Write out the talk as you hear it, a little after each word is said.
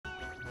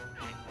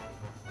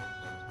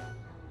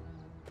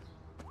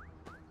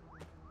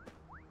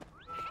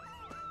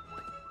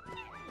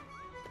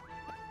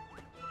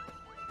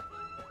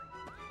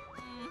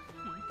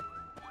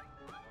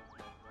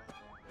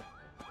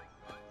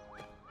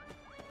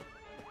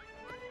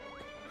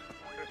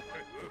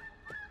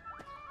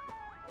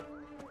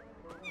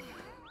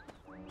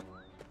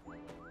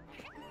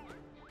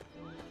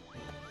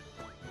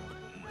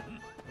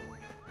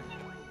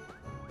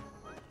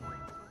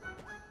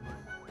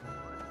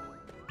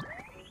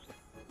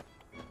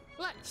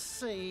Let's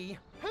see.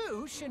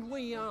 Who should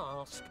we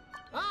ask?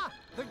 Ah,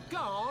 the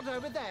guard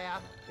over there.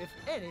 If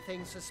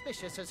anything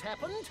suspicious has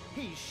happened,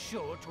 he's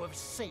sure to have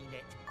seen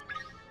it.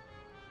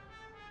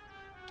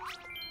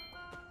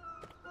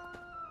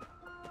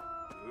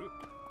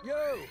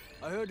 Yo!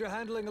 I heard you're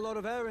handling a lot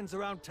of errands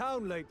around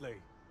town lately.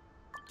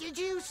 Did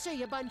you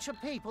see a bunch of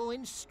people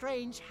in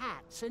strange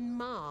hats and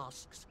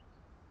masks?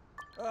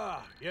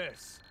 Ah,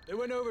 yes. They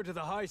went over to the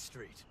high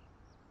street.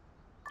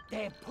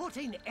 They're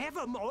putting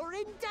Evermore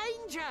in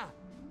danger!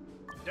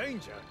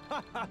 Danger?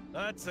 Haha,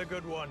 that's a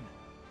good one.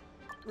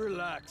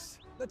 Relax.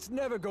 That's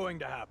never going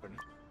to happen.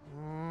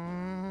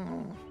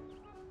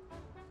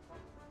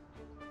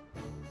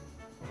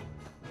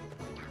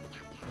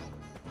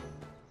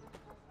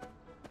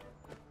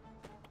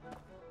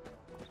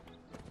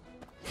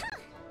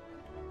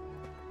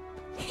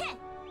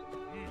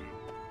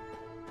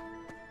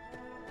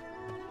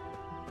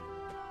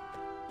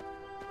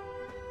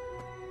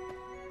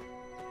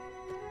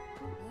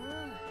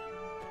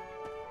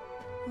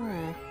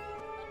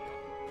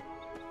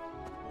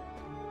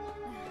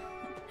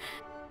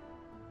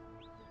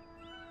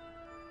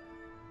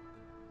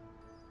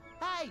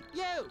 Hey,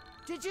 you!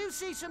 Did you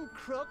see some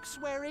crooks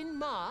wearing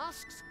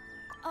masks?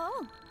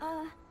 Oh,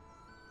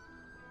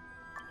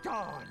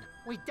 Darn,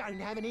 we don't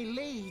have any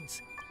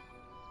leads.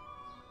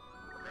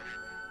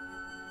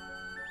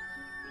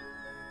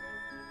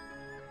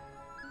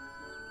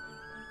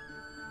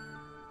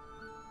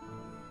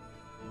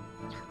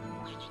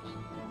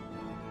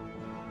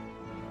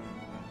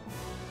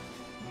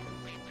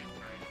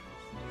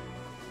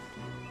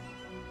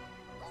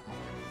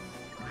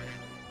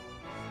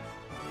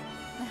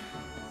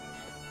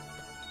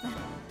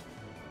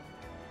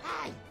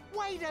 Hey,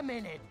 wait a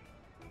minute.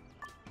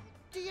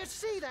 Do you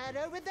see that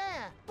over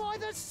there, by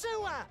the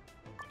sewer?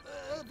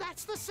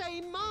 That's the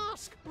same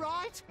mask,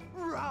 right?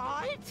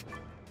 Right?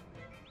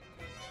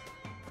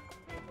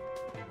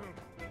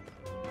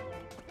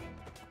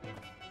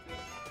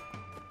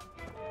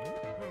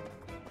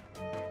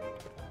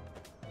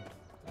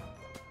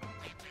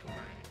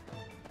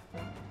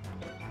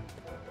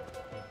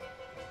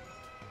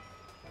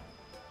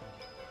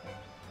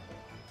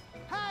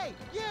 Hey,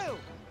 you!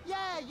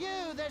 Yeah,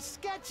 you, the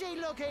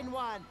sketchy-looking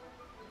one!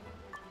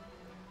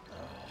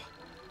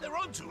 They're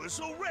onto us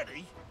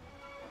already?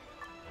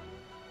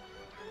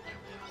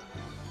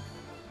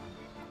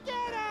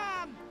 Get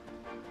him!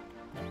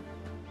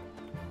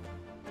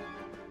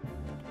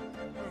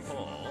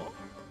 Oh?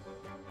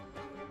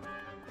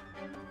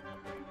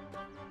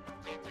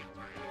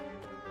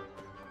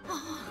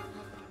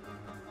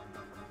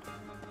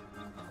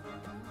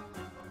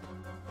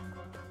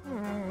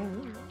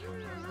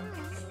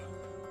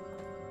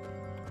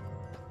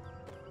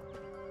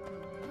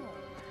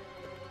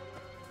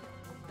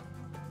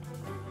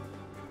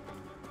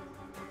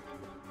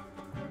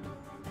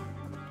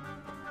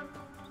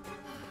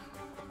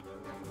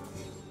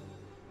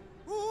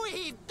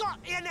 We've got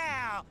you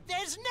now!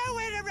 There's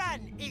nowhere to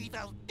run,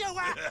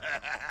 evildoer!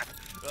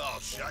 I'll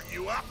shut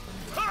you up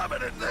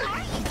permanently!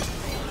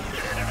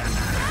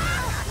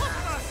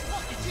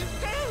 What did you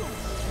do?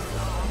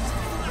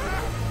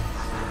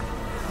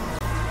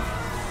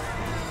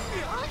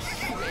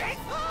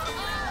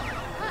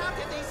 How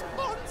did these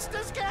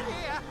monsters get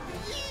here?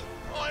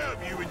 I hope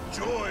you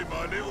enjoy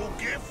my little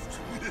gift.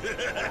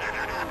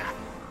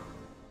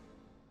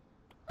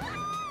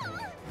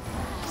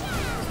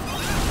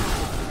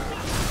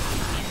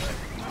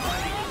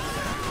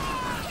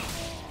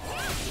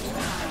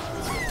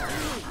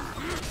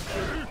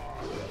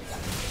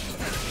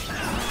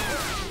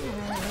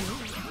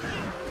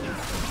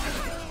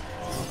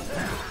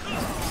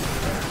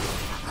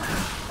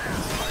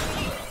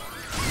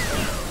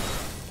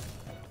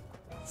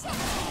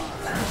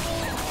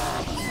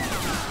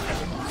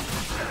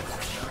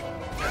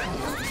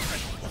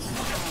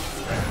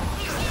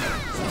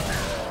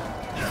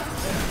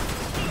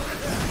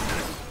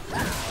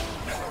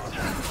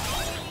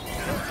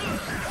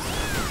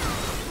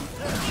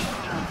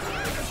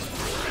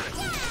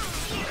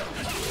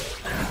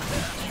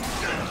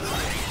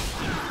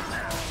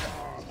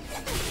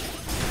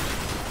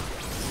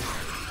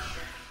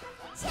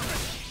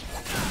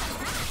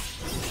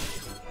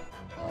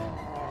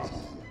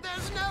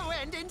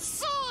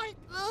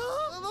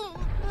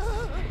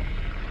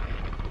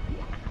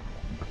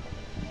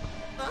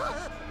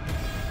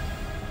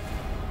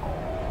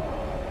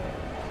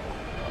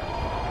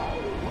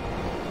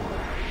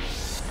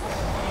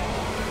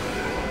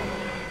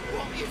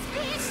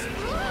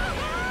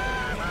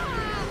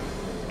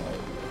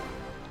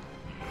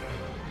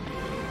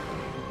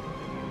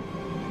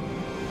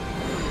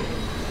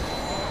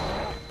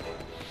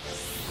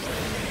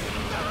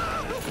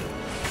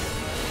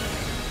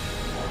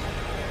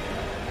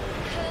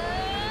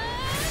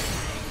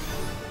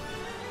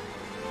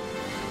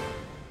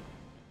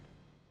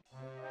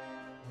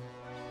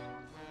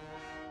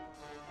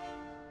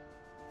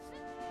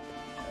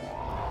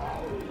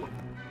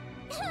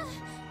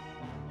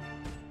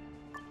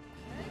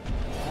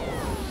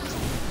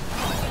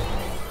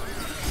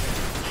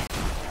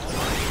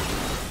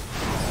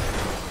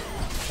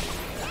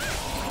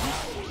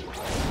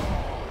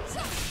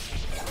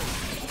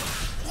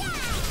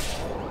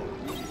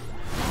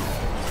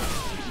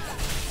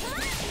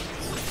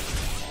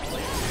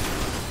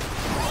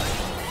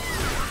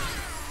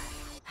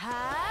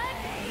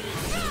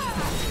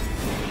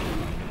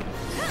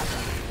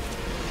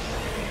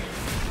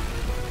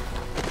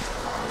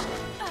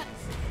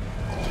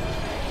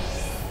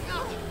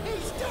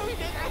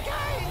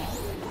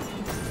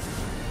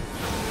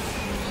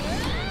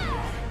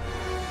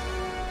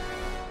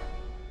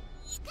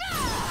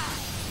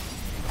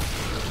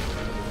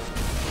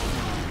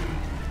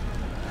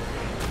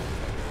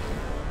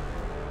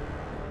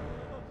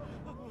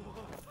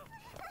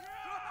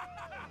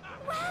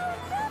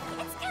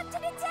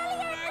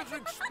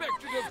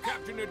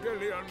 Captain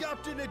Adelion!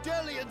 Captain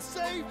Adelion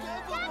saved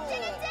Evermore!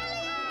 Captain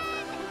Adelion!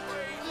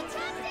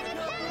 Captain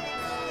Adelion!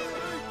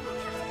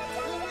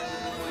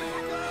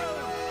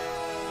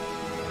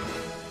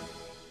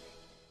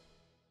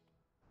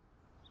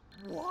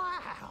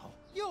 Wow!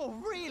 You're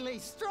really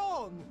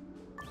strong!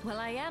 Well,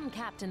 I am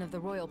captain of the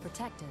Royal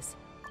Protectors,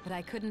 but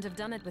I couldn't have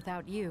done it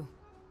without you.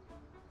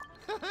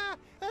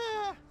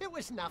 It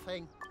was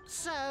nothing.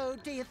 So,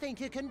 do you think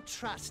you can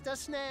trust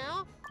us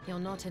now? You're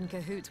not in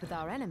cahoots with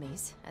our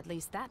enemies, at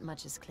least that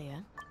much is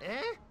clear.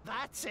 Eh?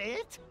 That's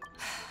it?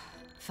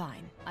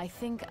 Fine, I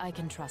think I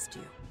can trust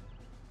you.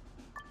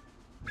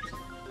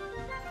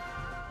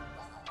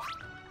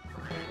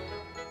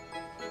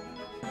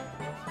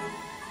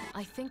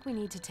 I think we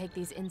need to take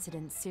these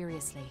incidents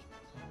seriously.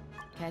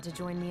 Care to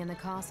join me in the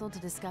castle to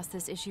discuss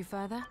this issue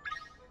further?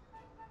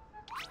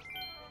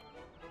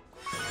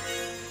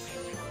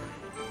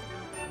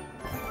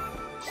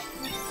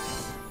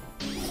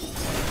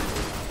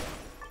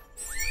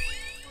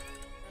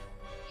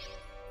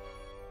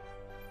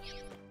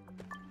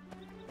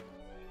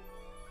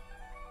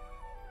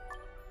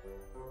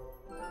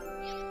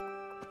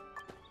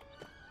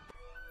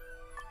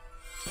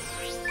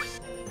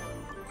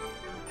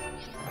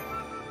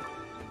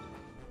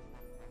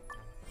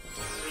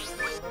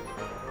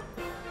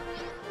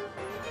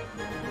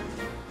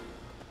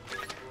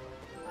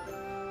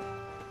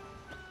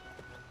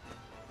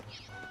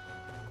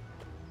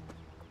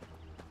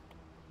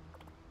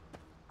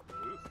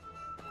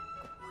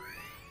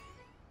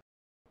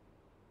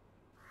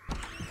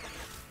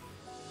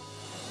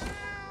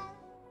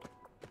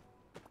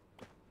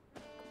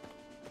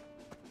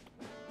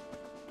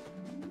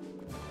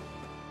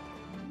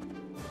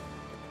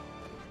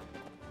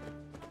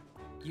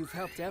 You've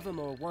helped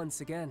Evermore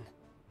once again.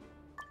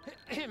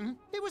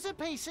 It was a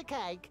piece of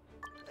cake.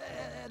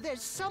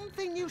 There's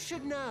something you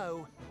should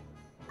know.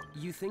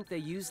 You think they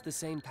use the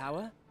same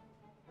power?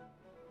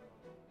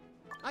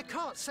 I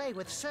can't say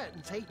with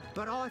certainty,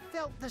 but I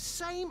felt the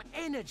same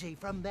energy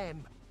from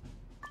them.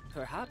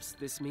 Perhaps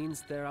this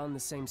means they're on the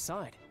same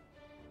side.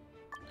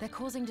 They're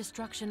causing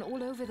destruction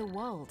all over the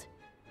world.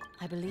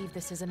 I believe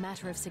this is a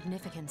matter of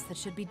significance that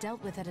should be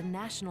dealt with at a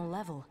national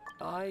level.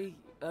 I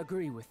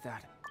agree with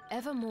that.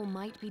 Evermore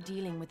might be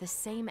dealing with the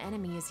same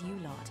enemy as you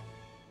lot.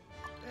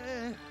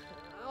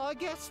 I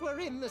guess we're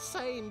in the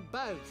same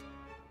boat.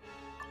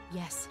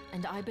 Yes,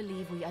 and I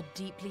believe we are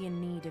deeply in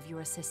need of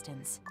your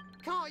assistance.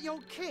 Can't your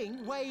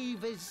king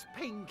wave his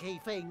pinky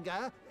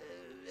finger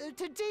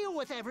to deal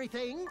with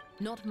everything?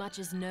 Not much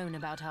is known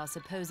about our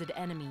supposed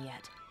enemy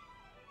yet.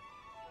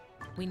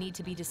 We need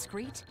to be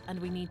discreet, and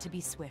we need to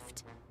be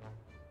swift.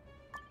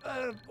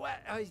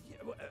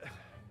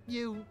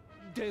 You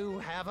do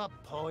have a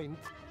point.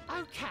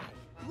 Okay,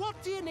 what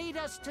do you need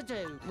us to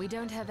do? We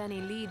don't have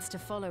any leads to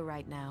follow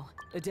right now.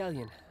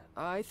 Adelion,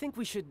 I think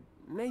we should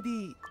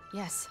maybe...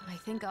 Yes, I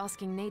think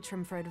asking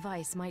Natrum for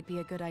advice might be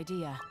a good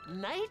idea.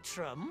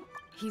 Natrum?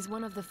 He's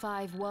one of the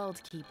 5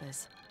 World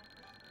Keepers.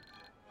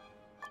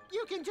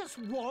 You can just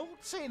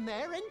waltz in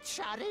there and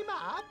chat him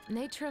up?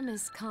 Natrum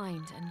is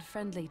kind and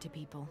friendly to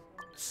people.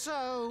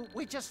 So,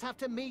 we just have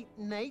to meet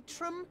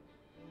Natrum?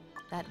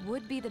 That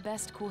would be the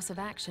best course of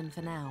action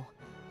for now.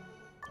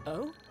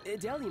 Oh?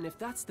 Adelion, if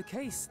that's the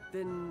case,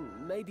 then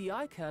maybe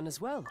I can as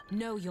well.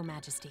 No, Your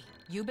Majesty.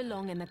 You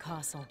belong in the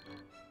castle.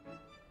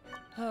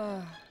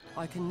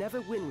 I can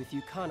never win with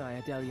you, can I,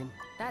 Adelion?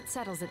 That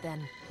settles it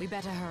then. We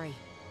better hurry.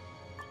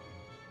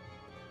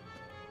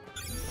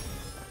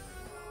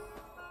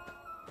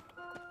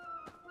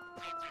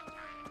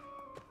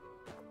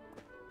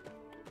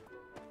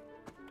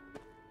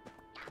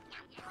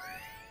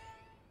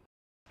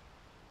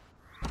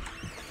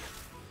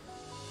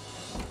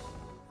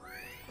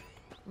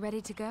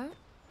 Ready to go?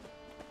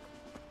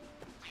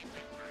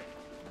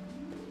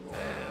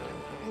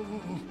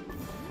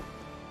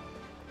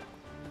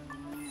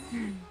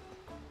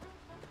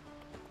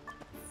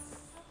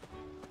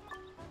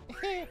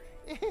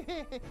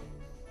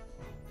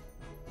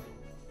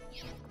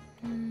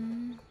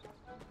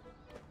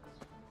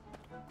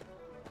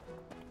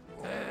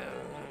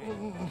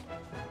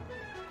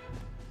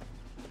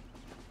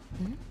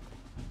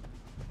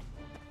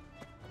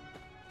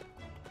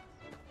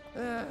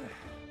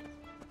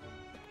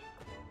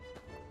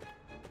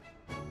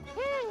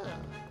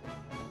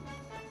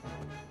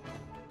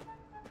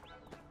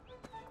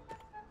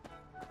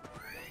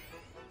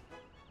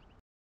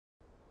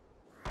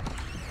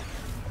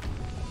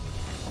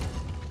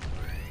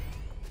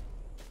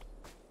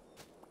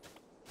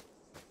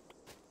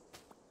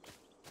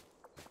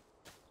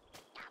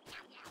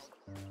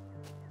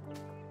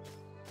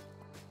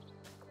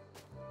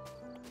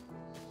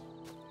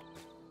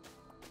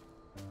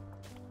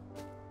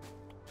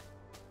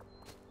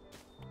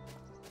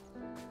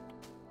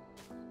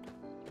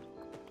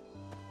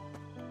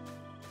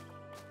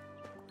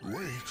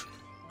 Wait,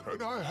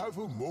 can I have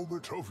a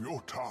moment of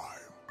your time?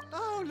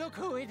 Oh, look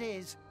who it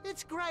is.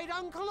 It's Great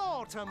Uncle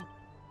Autumn.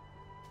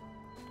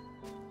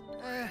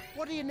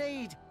 What do you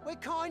need? We're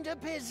kinda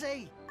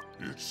busy.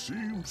 It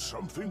seems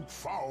something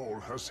foul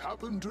has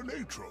happened to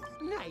Natrum.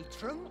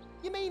 Natrum?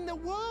 You mean the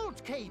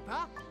World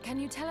Keeper? Can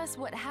you tell us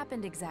what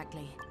happened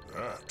exactly?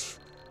 That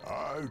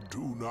I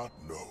do not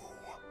know.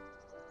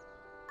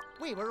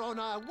 We were on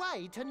our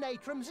way to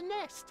Natrum's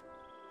nest.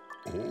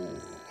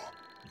 Oh,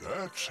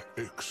 that's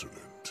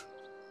excellent.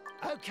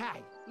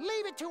 Okay,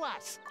 leave it to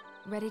us.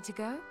 Ready to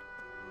go?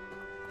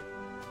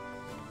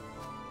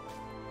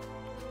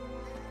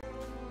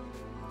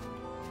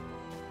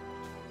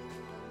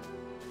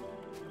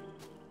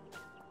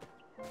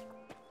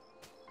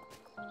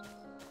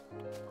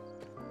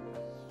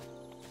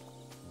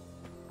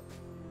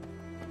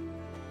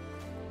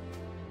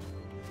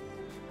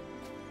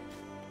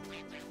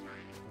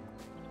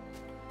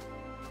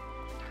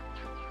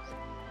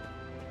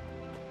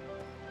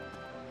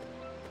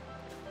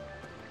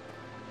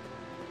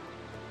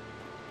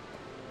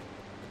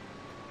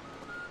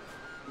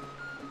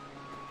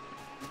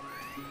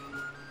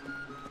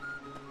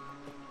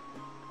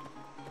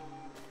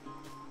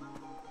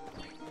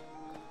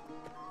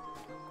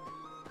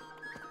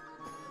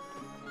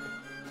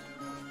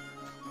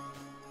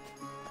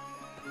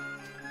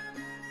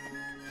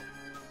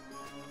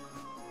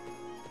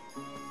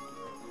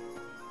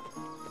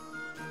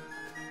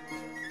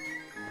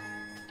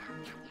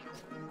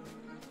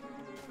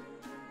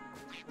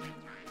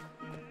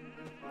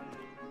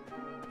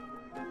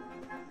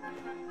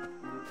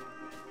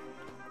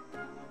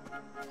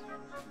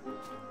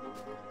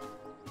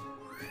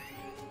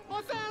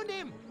 I found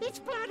him! It's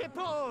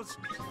Platypus!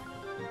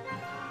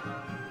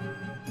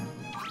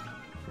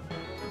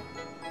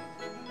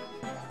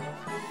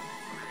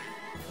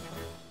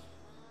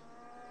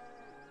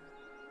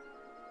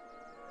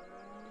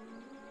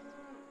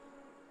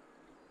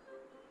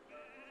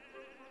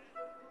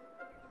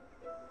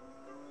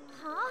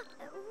 Huh?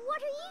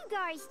 What are you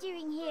guys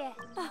doing here?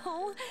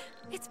 Oh,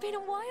 it's been a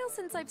while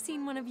since I've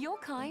seen one of your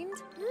kind.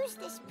 Who's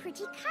this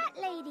pretty cat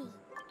lady?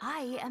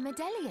 I am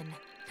Adelian.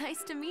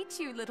 Nice to meet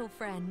you, little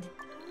friend.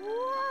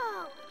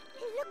 Whoa!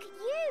 Look at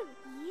you!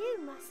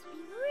 You must be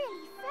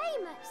really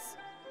famous.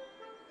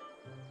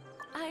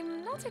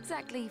 I'm not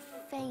exactly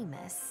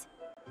famous.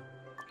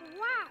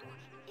 Wow!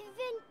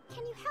 Then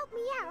can you help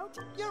me out?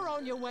 You're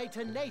on your way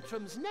to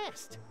Natrum's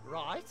nest,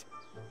 right?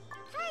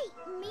 Hey,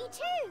 me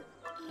too!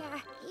 Yeah,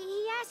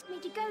 he asked me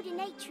to go to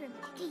Natrum.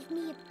 Gave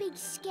me a big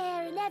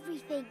scare and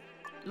everything.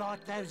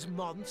 Like those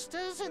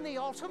monsters in the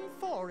autumn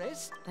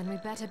forest? Then we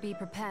better be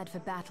prepared for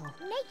battle.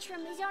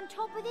 Natrum is on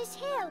top of this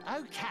hill.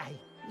 Okay,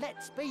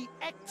 let's be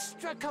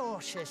extra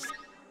cautious.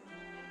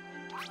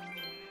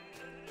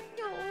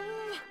 Oh.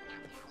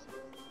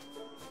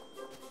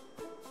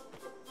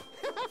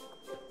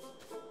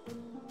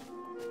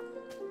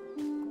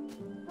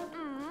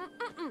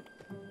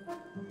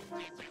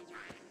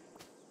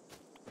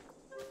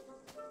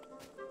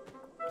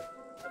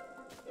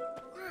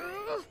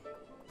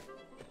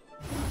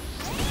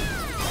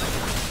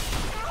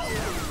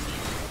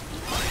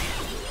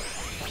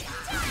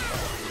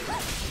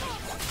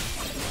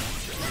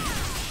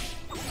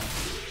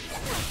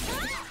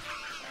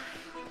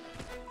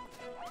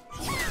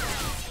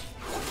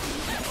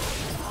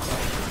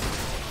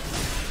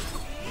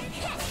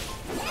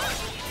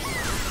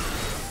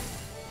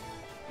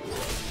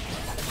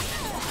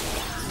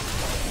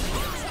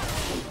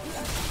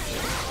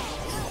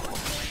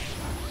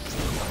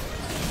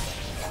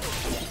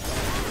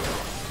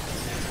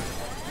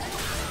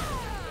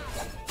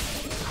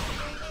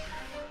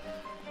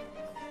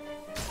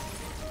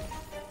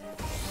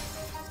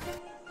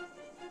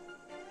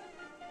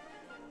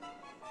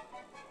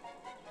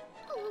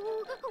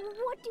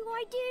 What do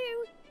I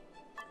do?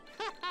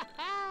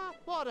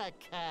 What a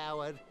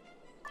coward.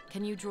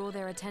 Can you draw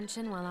their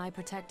attention while I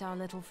protect our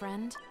little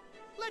friend?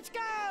 Let's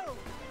go!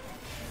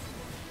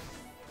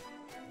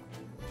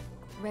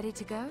 Ready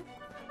to go?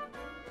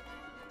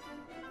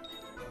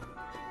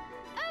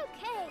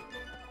 Okay.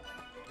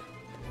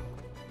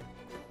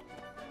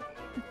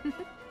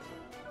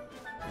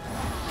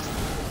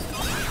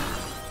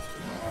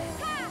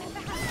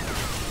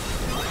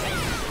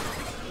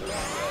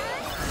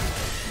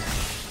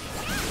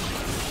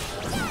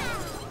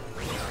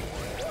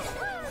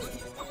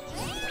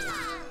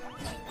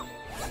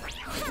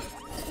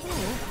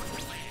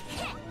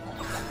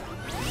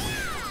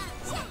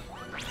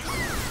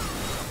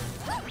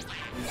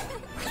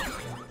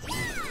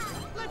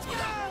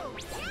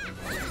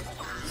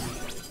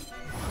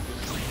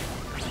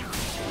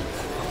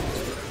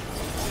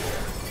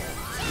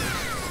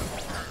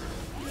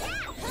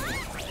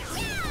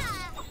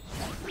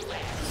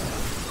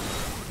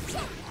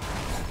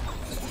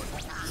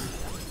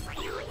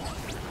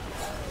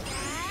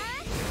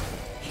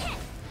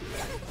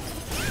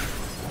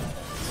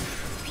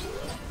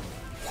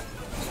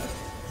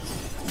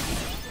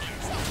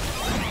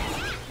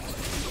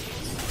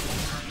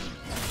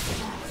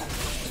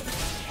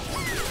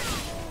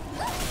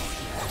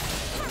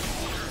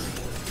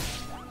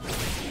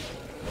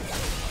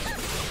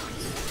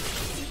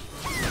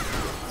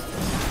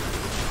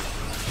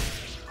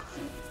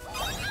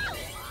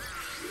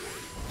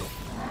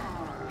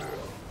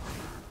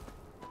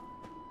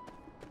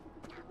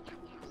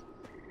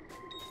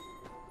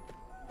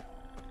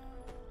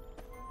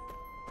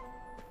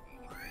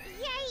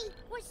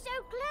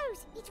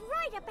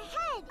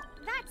 ahead!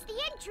 That's the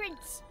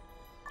entrance!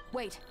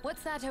 Wait,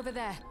 what's that over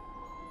there?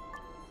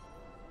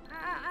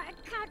 I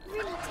can't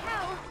really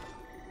tell.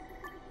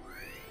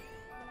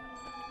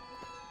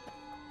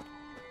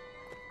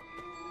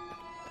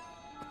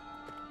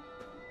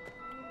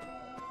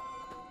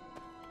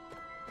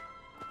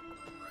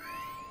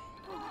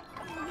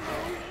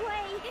 No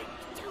way!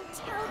 Don't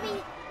tell me!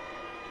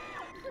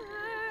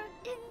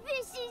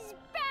 This is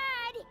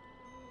bad!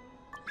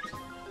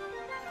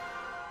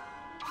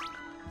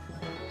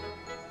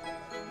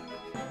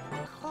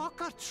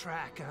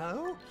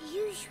 Cockatraco?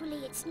 Usually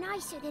it's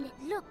nicer than it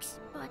looks,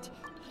 but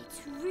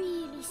it's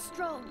really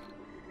strong.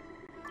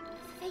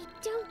 They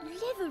don't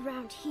live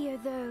around here,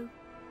 though.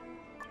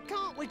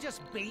 Can't we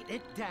just beat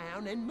it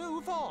down and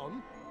move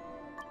on?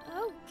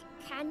 Oh,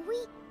 can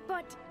we?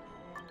 But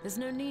There's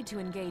no need to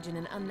engage in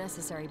an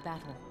unnecessary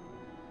battle.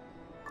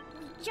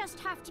 we just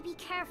have to be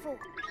careful.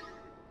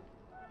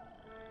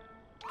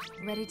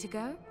 Ready to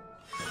go?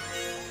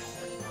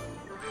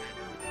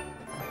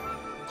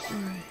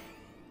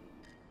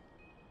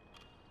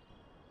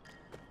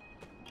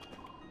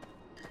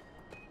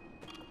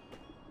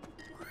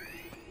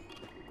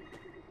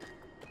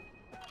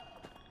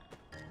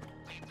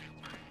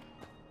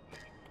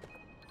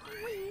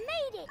 We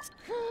made it!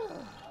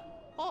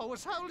 I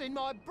was holding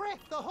my breath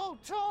the whole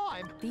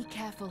time. Be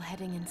careful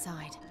heading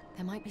inside.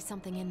 There might be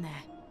something in there.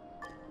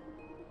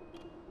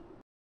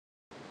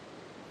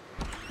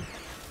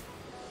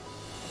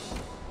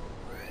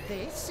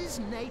 This is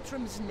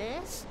Natrum's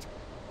nest?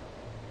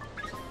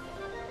 But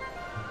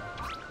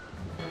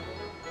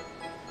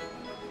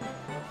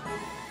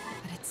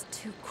it's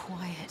too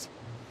quiet.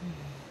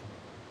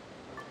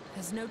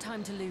 There's no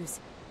time to lose.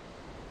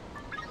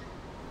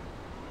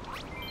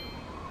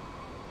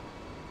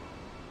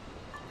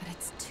 But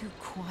it's too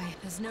quiet.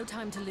 There's no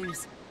time to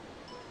lose.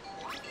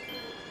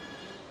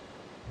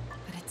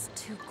 But it's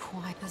too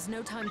quiet. There's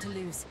no time to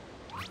lose.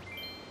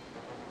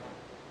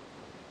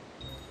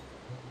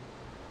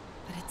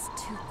 But it's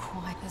too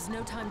quiet. There's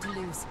no time to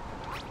lose.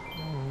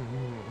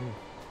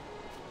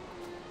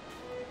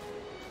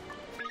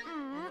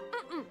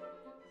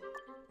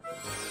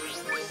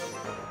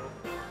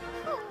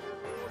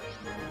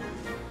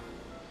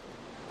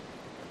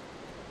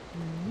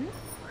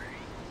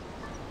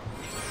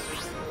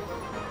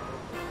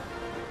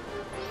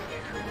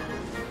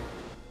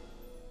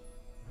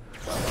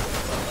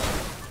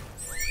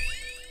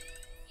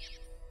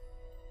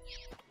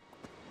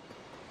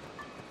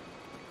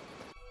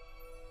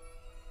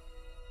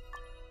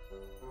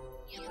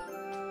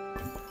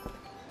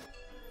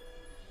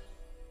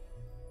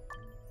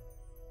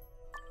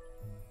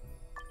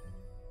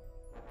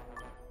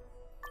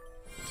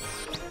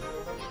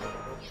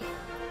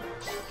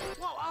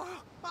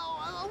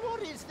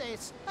 What is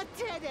this? A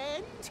dead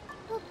end?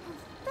 Well,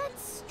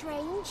 that's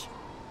strange.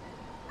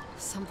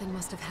 Something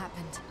must have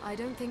happened. I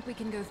don't think we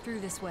can go through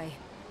this way.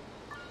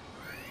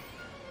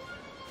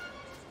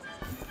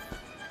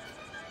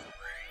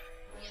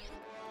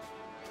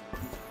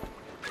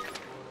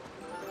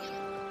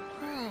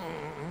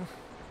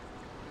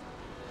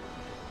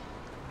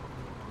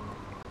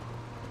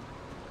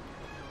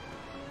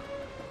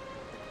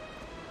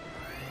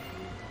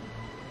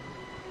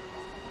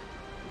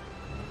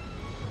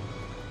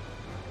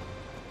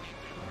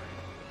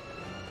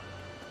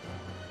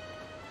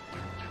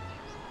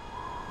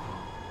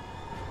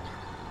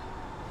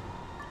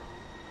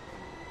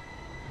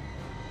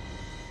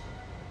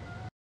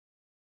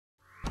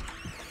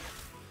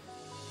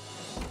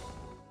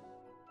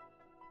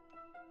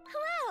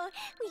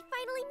 We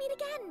finally meet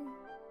again!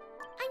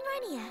 I'm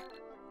Rania.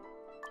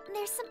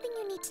 There's something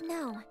you need to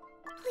know.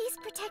 Please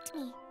protect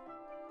me.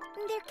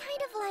 They're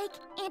kind of like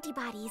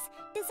antibodies,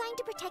 designed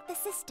to protect the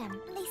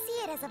system. They see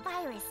it as a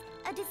virus,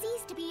 a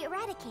disease to be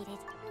eradicated.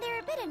 They're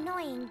a bit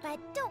annoying, but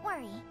don't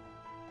worry.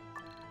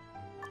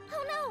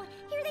 Oh no!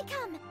 Here they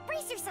come!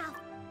 Brace yourself!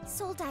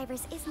 Soul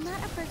Divers is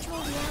not a virtual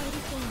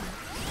reality game.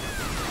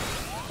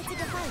 It's a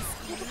device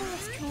capable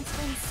of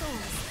transferring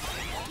souls.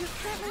 You're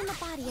currently in the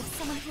body of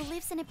someone who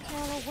lives in a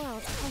parallel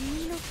world called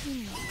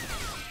Kuni.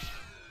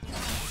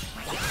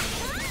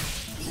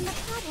 And the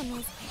problem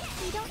is,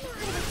 we don't know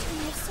how to return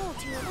your soul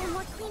to it when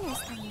more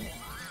cleaners come.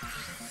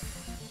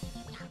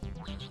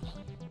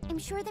 I'm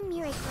sure the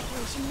Mirai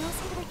Corporation knows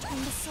how to return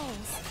the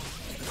souls.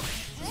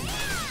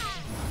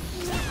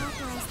 We are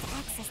authorized to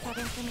access that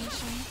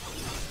information.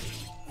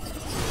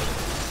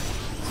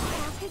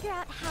 I'll figure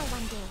out how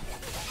one day.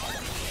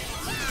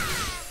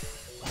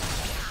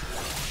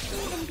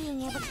 Even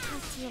being able to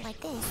talk to you like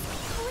this,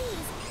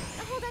 please,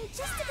 hold on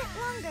just a bit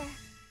longer.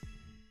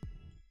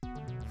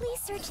 Please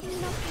search the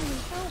Kuni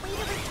for a way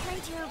to return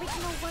to your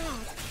original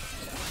world.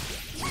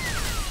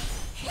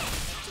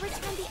 To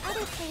return the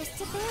other players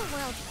to their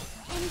world,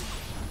 and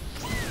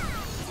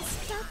to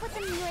stop what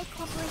the Mirai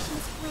Corporation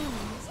is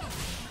planning.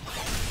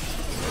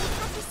 You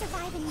have to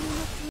survive in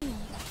Kuni.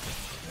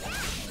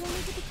 You'll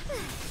need to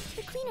become...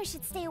 The cleaner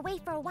should stay away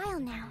for a while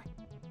now.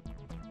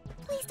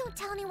 Please don't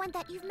tell anyone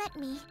that you've met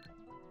me.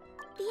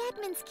 The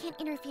admins can't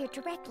interfere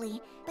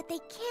directly, but they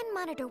can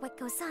monitor what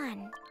goes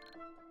on.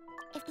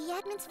 If the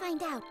admins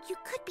find out, you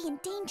could be in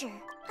danger.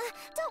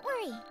 Don't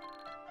worry.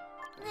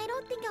 I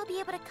don't think I'll be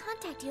able to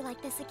contact you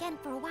like this again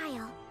for a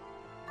while.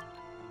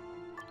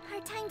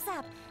 Our time's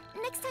up.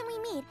 Next time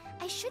we meet,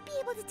 I should be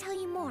able to tell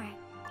you more.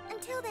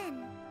 Until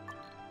then...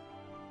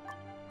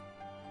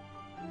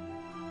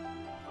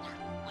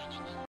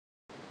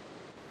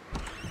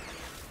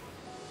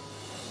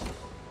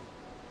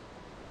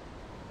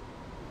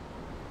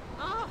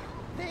 Ah,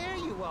 there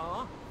you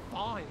are.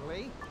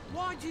 Finally.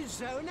 Why'd you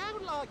zone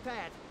out like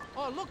that?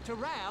 I looked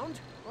around,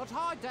 but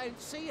I don't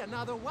see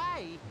another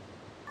way.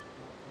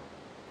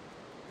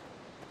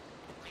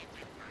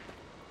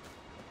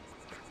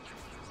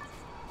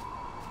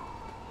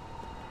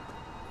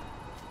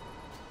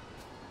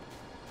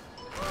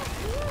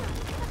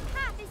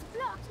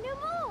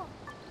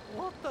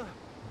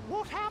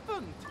 What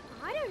happened?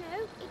 I don't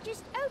know. It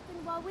just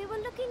opened while we were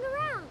looking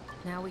around.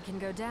 Now we can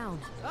go down.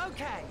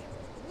 Okay,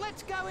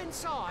 let's go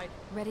inside.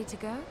 Ready to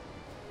go?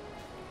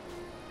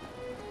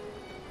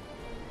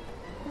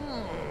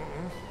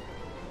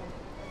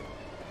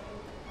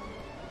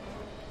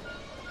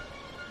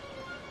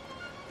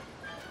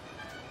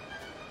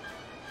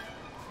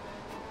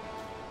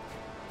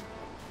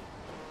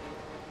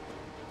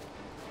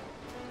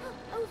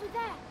 Over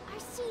there, I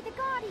see the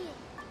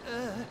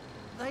Guardian.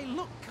 They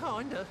look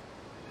kinda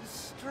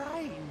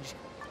strange.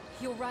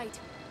 You're right.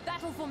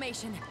 Battle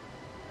formation.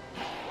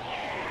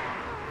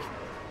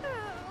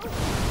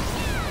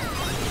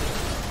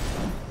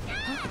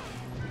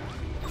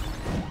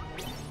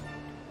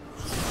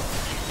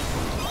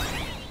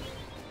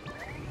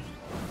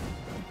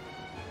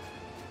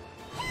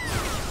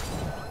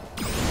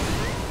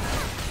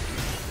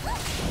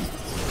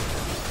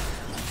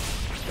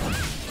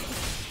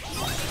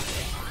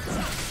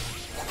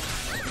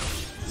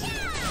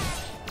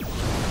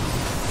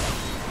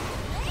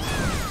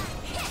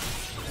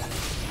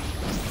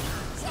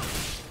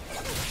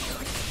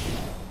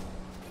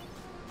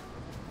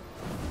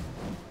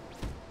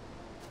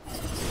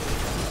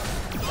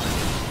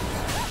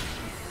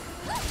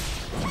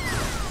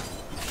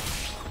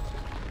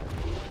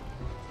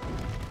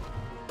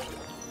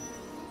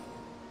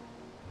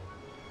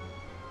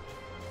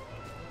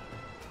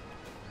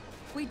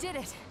 We did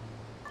it!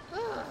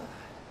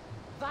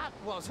 That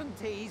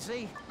wasn't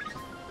easy.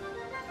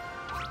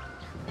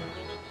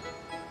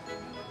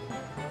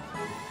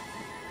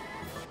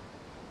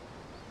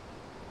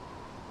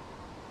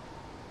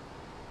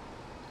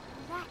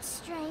 That's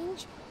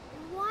strange.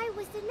 Why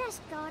was the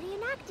Nest Guardian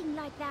acting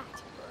like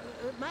that?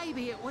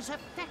 Maybe it was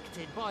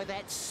affected by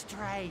that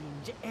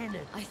strange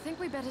energy. I think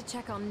we better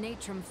check on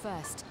Natrum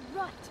first.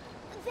 Right.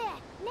 There.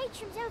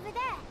 Natrum's over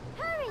there.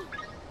 Hurry!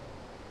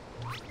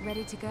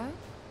 Ready to go?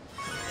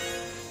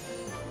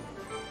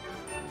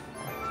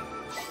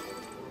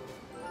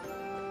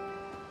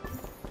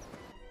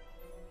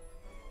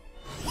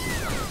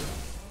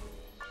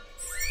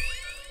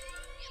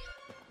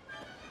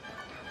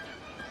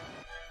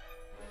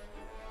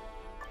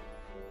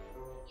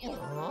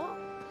 Huh?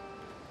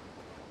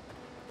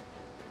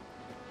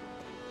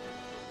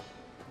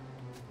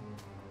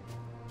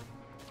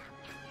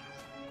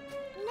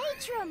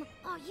 Natrum,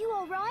 are you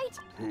all right?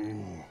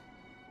 Who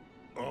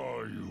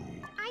are you?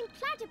 I'm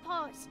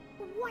Platypus.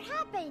 What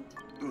happened?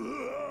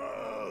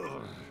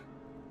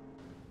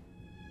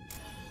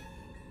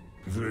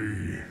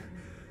 They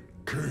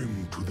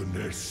came to the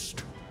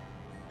nest.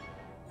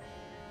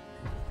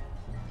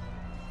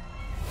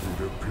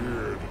 It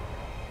appeared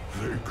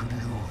they could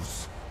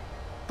use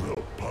the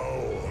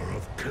power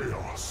of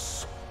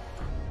chaos.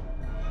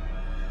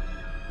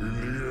 In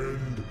the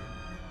end,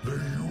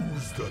 they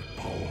used that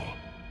power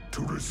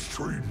to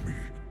restrain me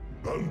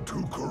and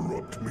to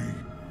corrupt me.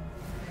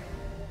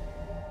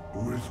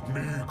 With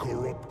me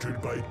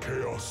corrupted by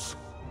chaos,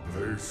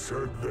 they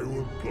said they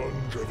would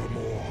plunge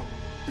evermore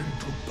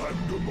into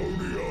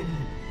pandemonium.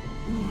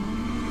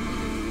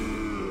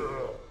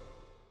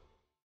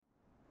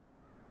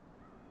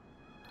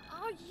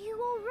 Are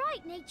you all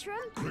right,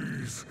 Natrum?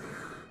 Please,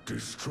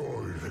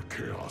 destroy the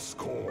Chaos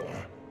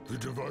Core. The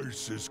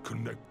device is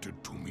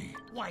connected to me.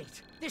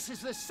 Wait, this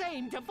is the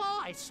same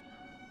device.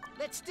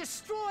 Let's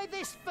destroy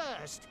this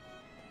first.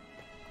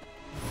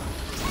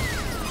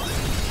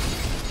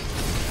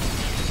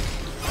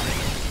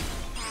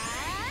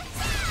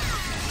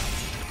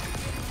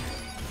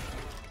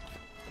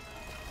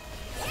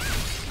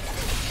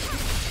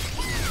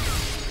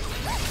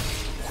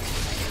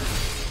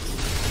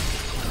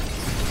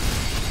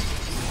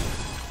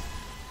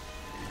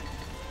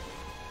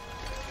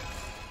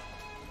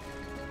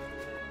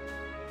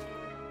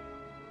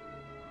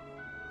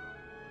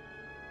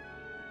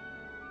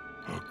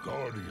 A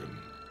guardian.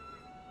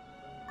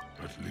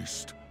 At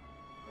least,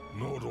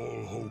 not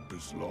all hope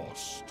is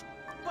lost.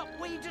 But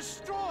we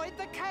destroyed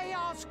the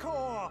Chaos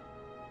Core.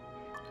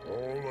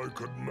 All I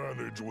could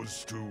manage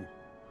was to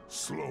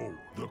slow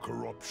the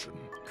corruption.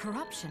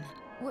 Corruption?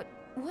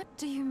 What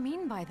do you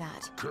mean by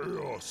that?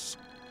 Chaos.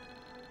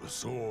 The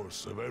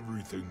source of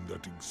everything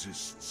that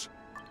exists.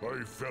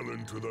 I fell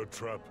into the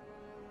trap.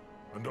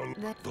 And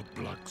That- the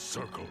Black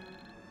Circle.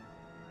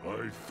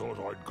 I thought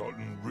I'd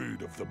gotten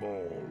rid of them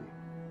all.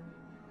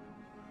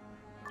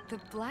 The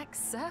Black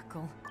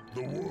Circle?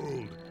 The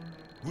world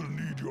will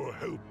need your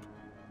help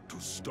to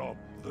stop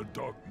the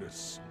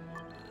darkness.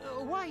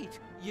 Wait,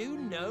 you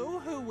know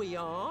who we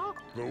are?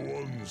 The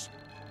ones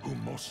who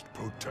must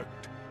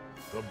protect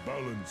the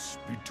balance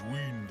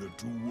between the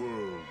two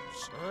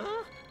worlds.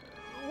 Huh?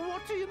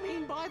 What do you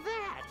mean by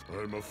that?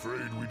 I'm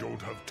afraid we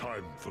don't have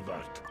time for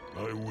that.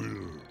 I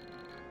will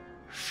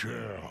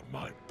share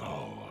my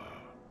power.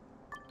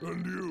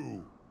 And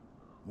you,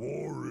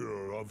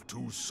 warrior of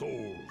two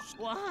souls.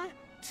 What?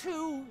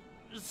 2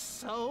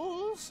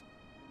 souls?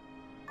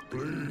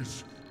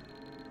 Please,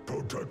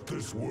 protect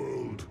this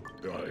world.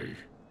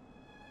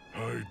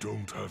 I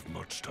don't have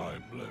much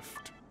time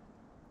left.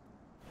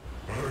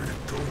 I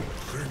don't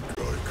think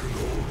I can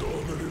hold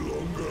on any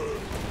longer.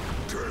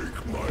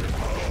 Take my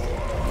power!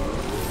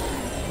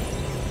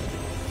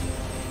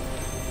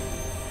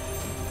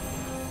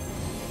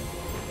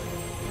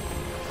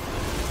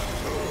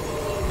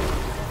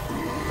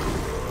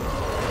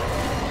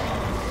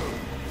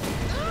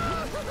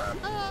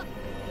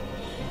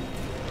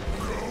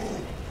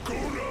 Go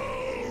now!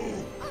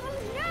 Oh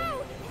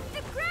no!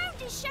 The ground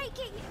is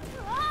shaking!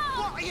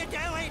 Oh! What are you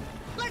doing?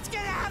 Let's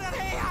get out of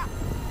here!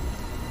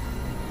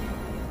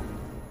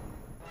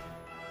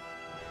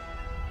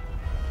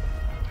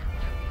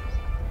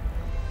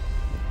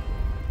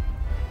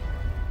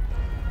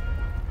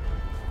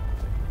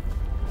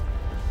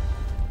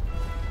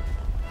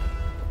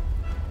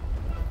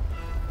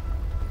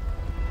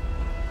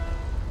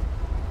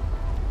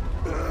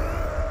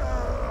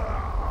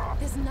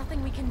 There's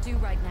nothing we can do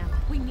right now.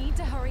 We need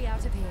to hurry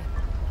out of here.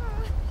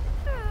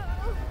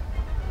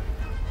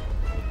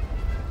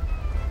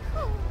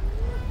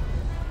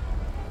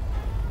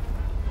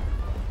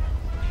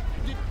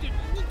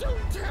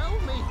 Don't tell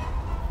me!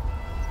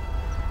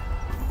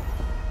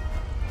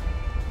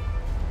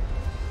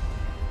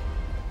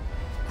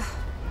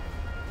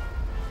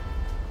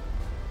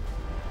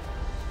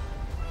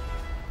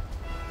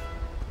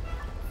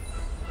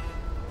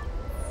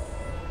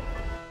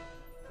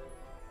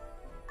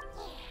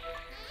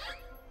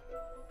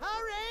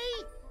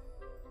 Hurry!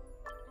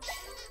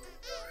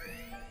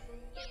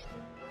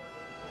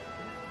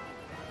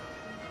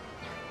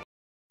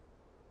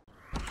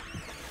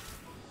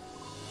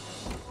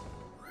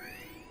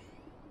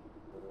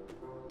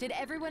 Did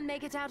everyone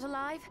make it out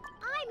alive?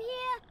 I'm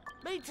here!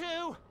 Me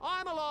too!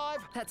 I'm alive!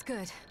 That's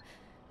good.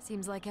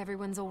 Seems like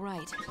everyone's all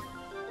right.